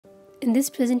In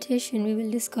this presentation, we will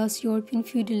discuss European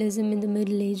feudalism in the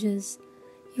Middle Ages.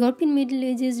 European Middle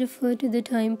Ages refer to the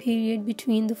time period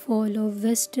between the fall of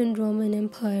Western Roman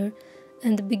Empire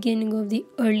and the beginning of the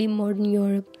early modern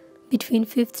Europe, between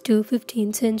 5th to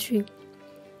 15th century.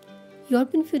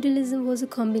 European feudalism was a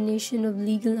combination of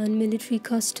legal and military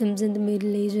customs in the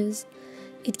Middle Ages.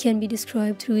 It can be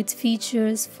described through its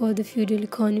features for the feudal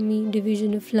economy,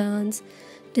 division of lands,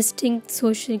 distinct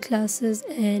social classes,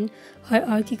 and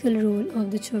hierarchical role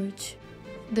of the church.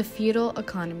 The feudal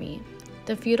economy.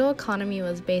 The feudal economy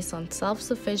was based on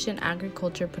self-sufficient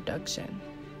agriculture production.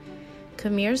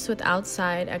 Commerce with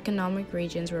outside economic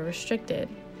regions were restricted.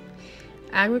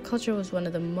 Agriculture was one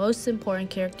of the most important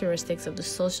characteristics of the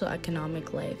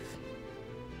socio-economic life.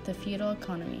 The feudal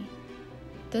economy.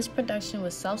 This production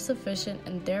was self-sufficient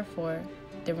and therefore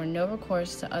there were no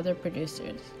recourse to other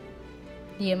producers.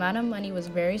 The amount of money was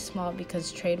very small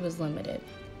because trade was limited.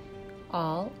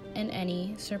 All and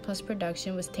any surplus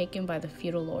production was taken by the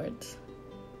feudal lords.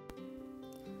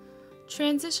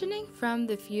 Transitioning from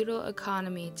the feudal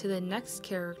economy to the next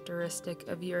characteristic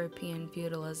of European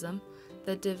feudalism,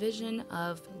 the division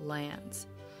of lands.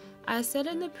 As said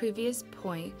in the previous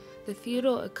point, the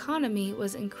feudal economy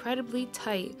was incredibly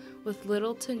tight with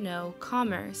little to no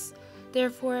commerce.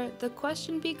 Therefore, the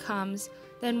question becomes,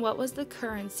 then what was the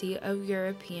currency of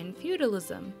European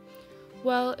feudalism?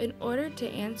 Well, in order to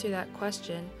answer that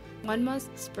question, one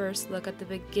must first look at the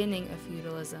beginning of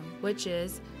feudalism, which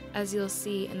is, as you'll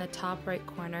see in the top right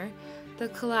corner, the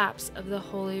collapse of the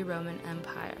Holy Roman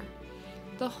Empire.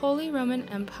 The Holy Roman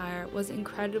Empire was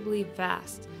incredibly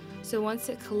vast, so once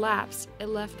it collapsed, it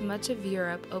left much of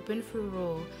Europe open for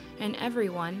rule, and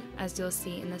everyone, as you'll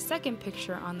see in the second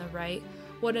picture on the right,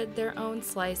 wanted their own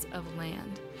slice of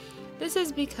land. This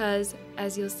is because,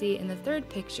 as you'll see in the third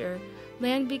picture,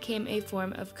 land became a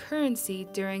form of currency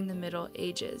during the Middle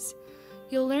Ages.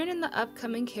 You'll learn in the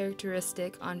upcoming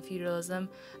characteristic on feudalism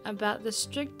about the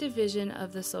strict division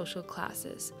of the social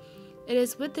classes. It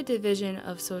is with the division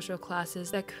of social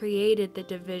classes that created the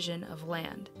division of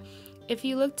land. If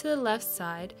you look to the left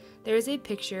side, there is a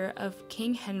picture of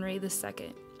King Henry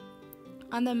II.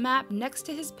 On the map next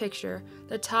to his picture,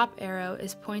 the top arrow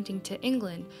is pointing to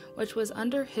England, which was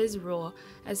under his rule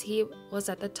as he was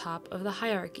at the top of the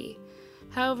hierarchy.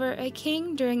 However, a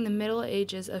king during the Middle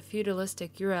Ages of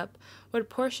feudalistic Europe would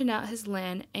portion out his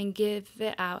land and give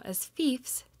it out as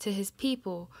fiefs to his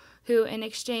people, who in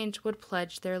exchange would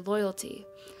pledge their loyalty.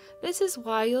 This is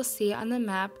why you'll see on the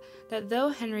map that though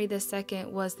Henry II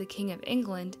was the King of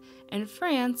England, in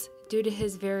France, due to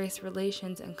his various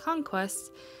relations and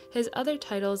conquests, his other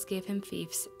titles gave him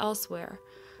fiefs elsewhere.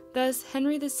 Thus,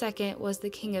 Henry II was the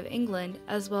King of England,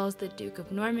 as well as the Duke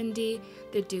of Normandy,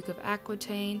 the Duke of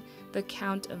Aquitaine, the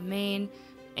Count of Maine,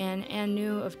 and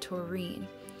Anjou of Touraine.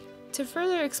 To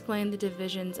further explain the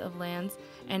divisions of lands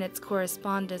and its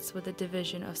correspondence with the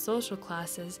division of social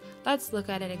classes, let's look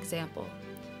at an example.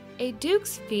 A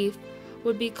duke's fief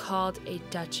would be called a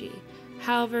duchy.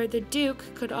 However, the duke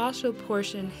could also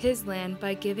portion his land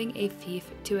by giving a fief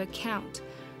to a count,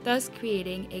 thus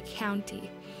creating a county.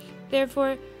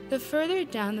 Therefore, the further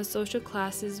down the social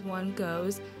classes one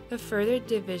goes, the further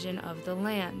division of the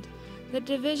land. The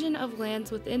division of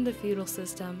lands within the feudal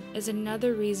system is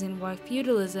another reason why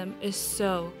feudalism is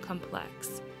so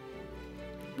complex.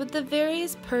 With the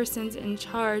various persons in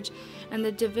charge and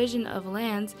the division of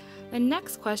lands, the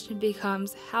next question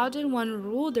becomes, how did one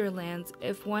rule their lands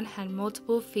if one had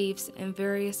multiple fiefs in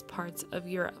various parts of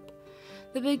Europe?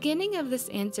 The beginning of this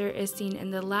answer is seen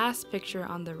in the last picture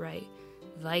on the right,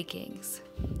 Vikings.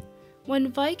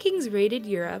 When Vikings raided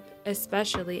Europe,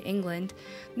 especially England,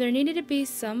 there needed to be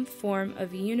some form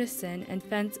of unison and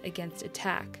defense against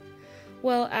attack.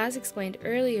 Well, as explained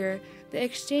earlier, the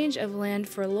exchange of land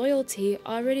for loyalty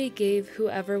already gave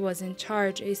whoever was in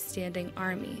charge a standing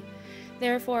army.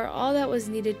 Therefore, all that was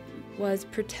needed was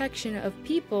protection of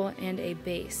people and a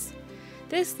base.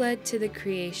 This led to the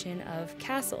creation of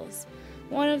castles.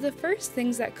 One of the first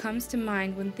things that comes to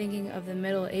mind when thinking of the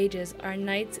Middle Ages are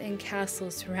knights and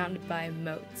castles surrounded by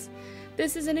moats.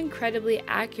 This is an incredibly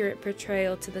accurate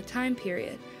portrayal to the time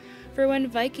period. For when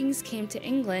Vikings came to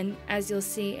England, as you'll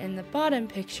see in the bottom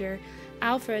picture,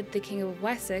 Alfred, the King of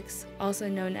Wessex, also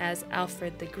known as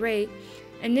Alfred the Great,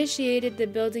 initiated the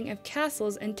building of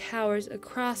castles and towers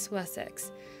across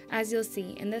Wessex, as you'll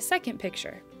see in the second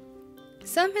picture.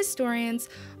 Some historians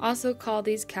also call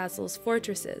these castles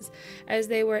fortresses, as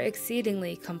they were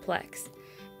exceedingly complex.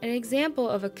 An example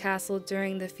of a castle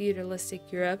during the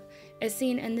feudalistic Europe is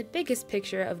seen in the biggest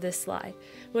picture of this slide,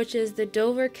 which is the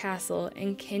Dover Castle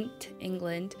in Kent,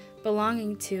 England,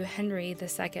 belonging to Henry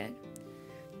II.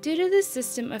 Due to the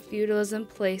system of feudalism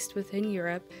placed within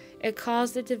Europe, it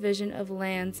caused the division of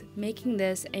lands, making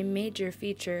this a major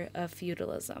feature of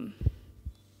feudalism.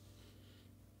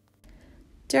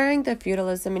 During the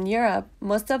feudalism in Europe,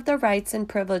 most of the rights and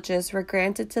privileges were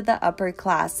granted to the upper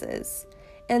classes.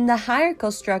 In the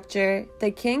hierarchical structure,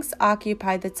 the kings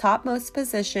occupied the topmost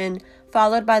position,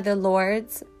 followed by the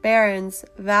lords, barons,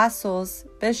 vassals,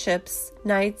 bishops,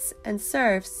 knights, and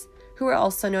serfs, who were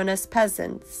also known as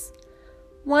peasants.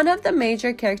 One of the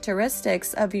major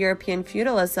characteristics of European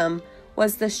feudalism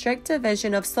was the strict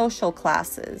division of social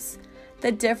classes.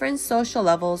 The different social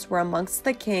levels were amongst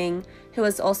the king, who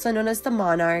was also known as the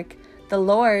monarch, the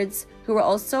lords, who were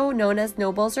also known as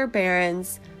nobles or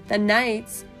barons, the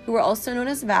knights, who were also known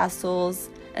as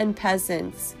vassals, and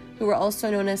peasants, who were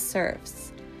also known as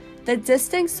serfs. The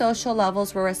distinct social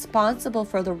levels were responsible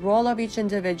for the role of each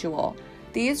individual.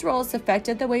 These roles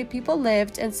affected the way people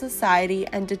lived in society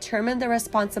and determined the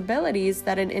responsibilities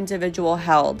that an individual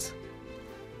held.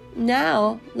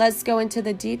 Now, let's go into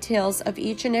the details of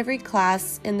each and every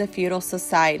class in the feudal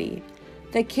society.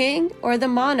 The king, or the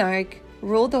monarch,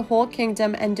 ruled the whole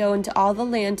kingdom and owned all the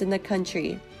land in the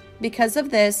country. Because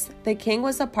of this, the king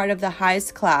was a part of the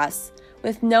highest class,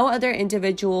 with no other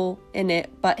individual in it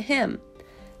but him.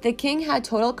 The king had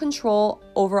total control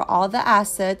over all the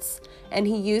assets, and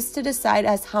he used to decide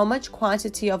as how much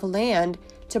quantity of land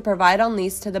to provide on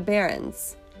lease to the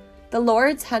barons. The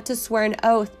lords had to swear an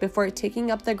oath before taking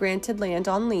up the granted land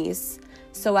on lease,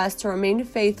 so as to remain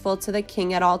faithful to the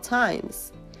king at all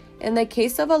times. In the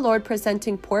case of a lord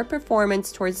presenting poor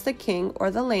performance towards the king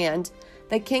or the land,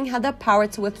 the king had the power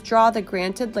to withdraw the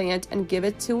granted land and give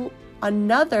it to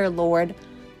another lord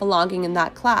belonging in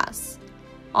that class.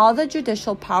 All the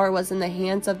judicial power was in the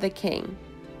hands of the king.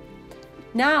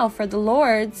 Now, for the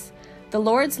lords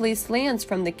leased lands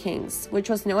from the kings, which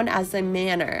was known as a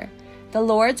manor. The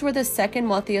lords were the second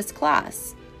wealthiest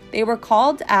class. They were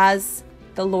called as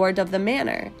the lord of the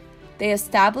manor. They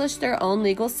established their own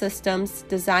legal systems,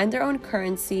 designed their own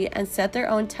currency, and set their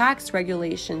own tax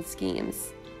regulation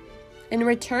schemes. In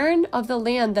return of the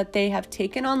land that they have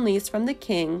taken on lease from the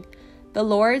king, the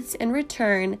lords, in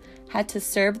return, had to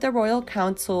serve the royal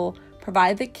council,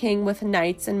 provide the king with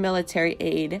knights and military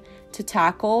aid to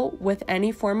tackle with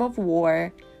any form of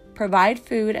war, provide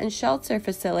food and shelter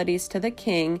facilities to the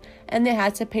king, and they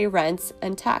had to pay rents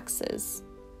and taxes.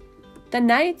 The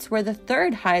knights were the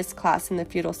third highest class in the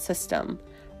feudal system,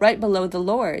 right below the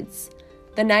lords.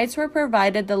 The knights were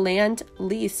provided the land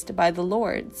leased by the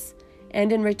lords,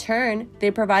 and in return,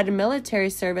 they provided military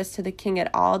service to the king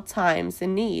at all times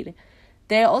in need.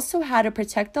 They also had to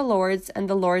protect the lords and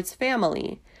the lords'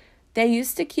 family. They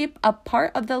used to keep a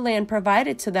part of the land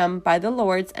provided to them by the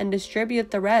lords and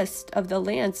distribute the rest of the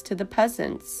lands to the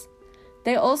peasants.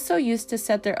 They also used to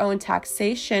set their own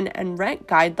taxation and rent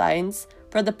guidelines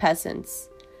for the peasants.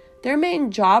 Their main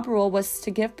job role was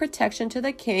to give protection to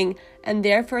the king, and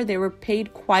therefore they were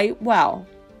paid quite well.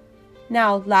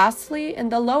 Now, lastly, in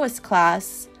the lowest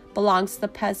class belongs the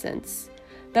peasants.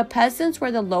 The peasants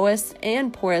were the lowest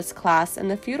and poorest class in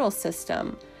the feudal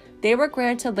system. They were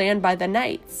granted land by the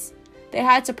knights. They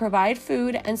had to provide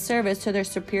food and service to their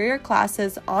superior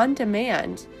classes on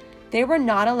demand. They were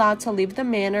not allowed to leave the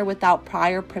manor without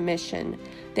prior permission.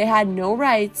 They had no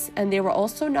rights, and they were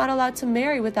also not allowed to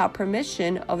marry without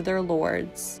permission of their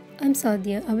lords. I'm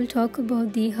Sadia. I will talk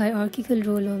about the hierarchical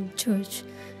role of the church.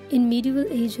 In medieval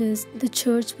ages, the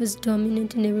church was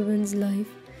dominant in everyone's life.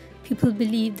 People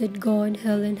believed that God,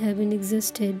 hell, and heaven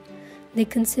existed. They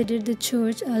considered the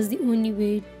church as the only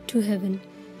way to heaven.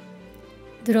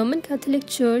 The Roman Catholic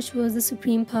Church was the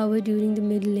supreme power during the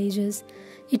Middle Ages.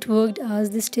 It worked as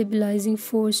the stabilizing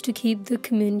force to keep the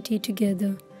community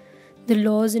together. The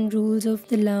laws and rules of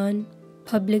the land,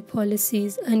 public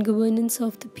policies, and governance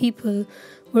of the people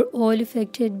were all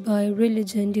affected by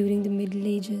religion during the Middle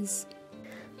Ages.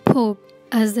 Pope,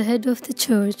 as the head of the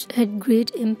church, had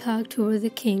great impact over the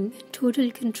king and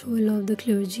total control of the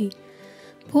clergy.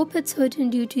 Pope had certain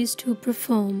duties to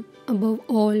perform. Above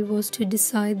all was to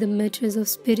decide the matters of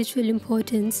spiritual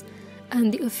importance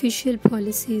and the official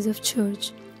policies of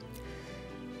church.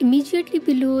 Immediately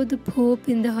below the Pope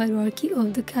in the hierarchy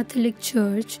of the Catholic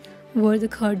Church were the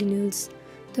cardinals.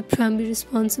 The primary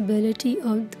responsibility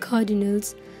of the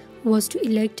cardinals was to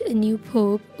elect a new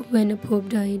pope when a pope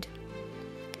died.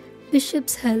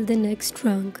 Bishops held the next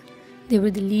rank. They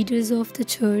were the leaders of the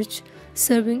church,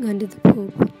 serving under the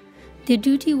pope. Their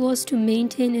duty was to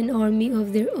maintain an army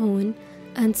of their own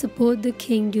and support the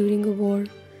king during a war.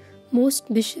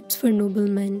 Most bishops were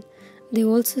noblemen. They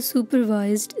also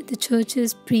supervised the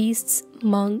church's priests,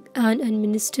 monks, and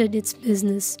administered its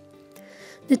business.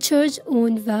 The church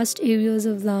owned vast areas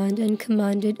of land and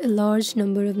commanded a large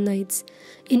number of knights.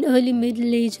 In early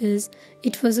Middle Ages,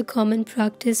 it was a common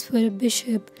practice for a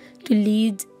bishop to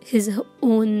lead his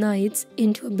own knights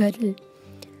into a battle.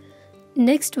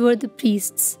 Next were the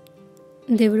priests.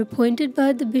 They were appointed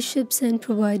by the bishops and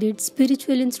provided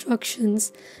spiritual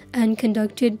instructions and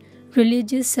conducted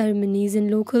religious ceremonies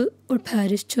in local or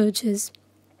parish churches.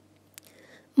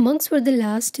 Monks were the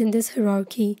last in this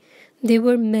hierarchy. They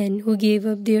were men who gave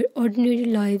up their ordinary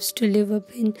lives to live up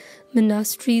in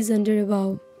monasteries under a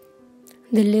vow.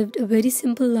 They lived a very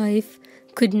simple life,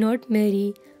 could not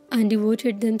marry, and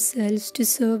devoted themselves to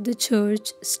serve the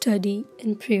church, study,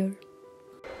 and prayer.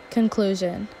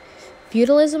 Conclusion.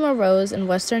 Feudalism arose in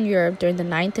Western Europe during the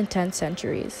 9th and 10th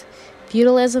centuries.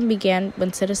 Feudalism began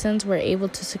when citizens were able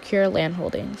to secure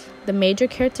landholdings. The major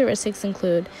characteristics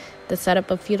include the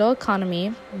setup of feudal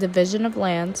economy, division of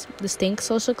lands, distinct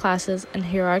social classes, and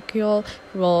hierarchical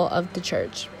role of the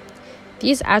church.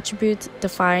 These attributes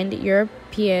defined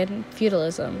European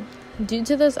feudalism. Due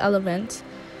to those elements,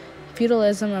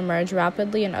 feudalism emerged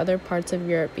rapidly in other parts of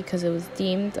Europe because it was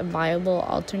deemed a viable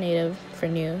alternative for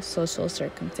new social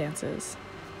circumstances.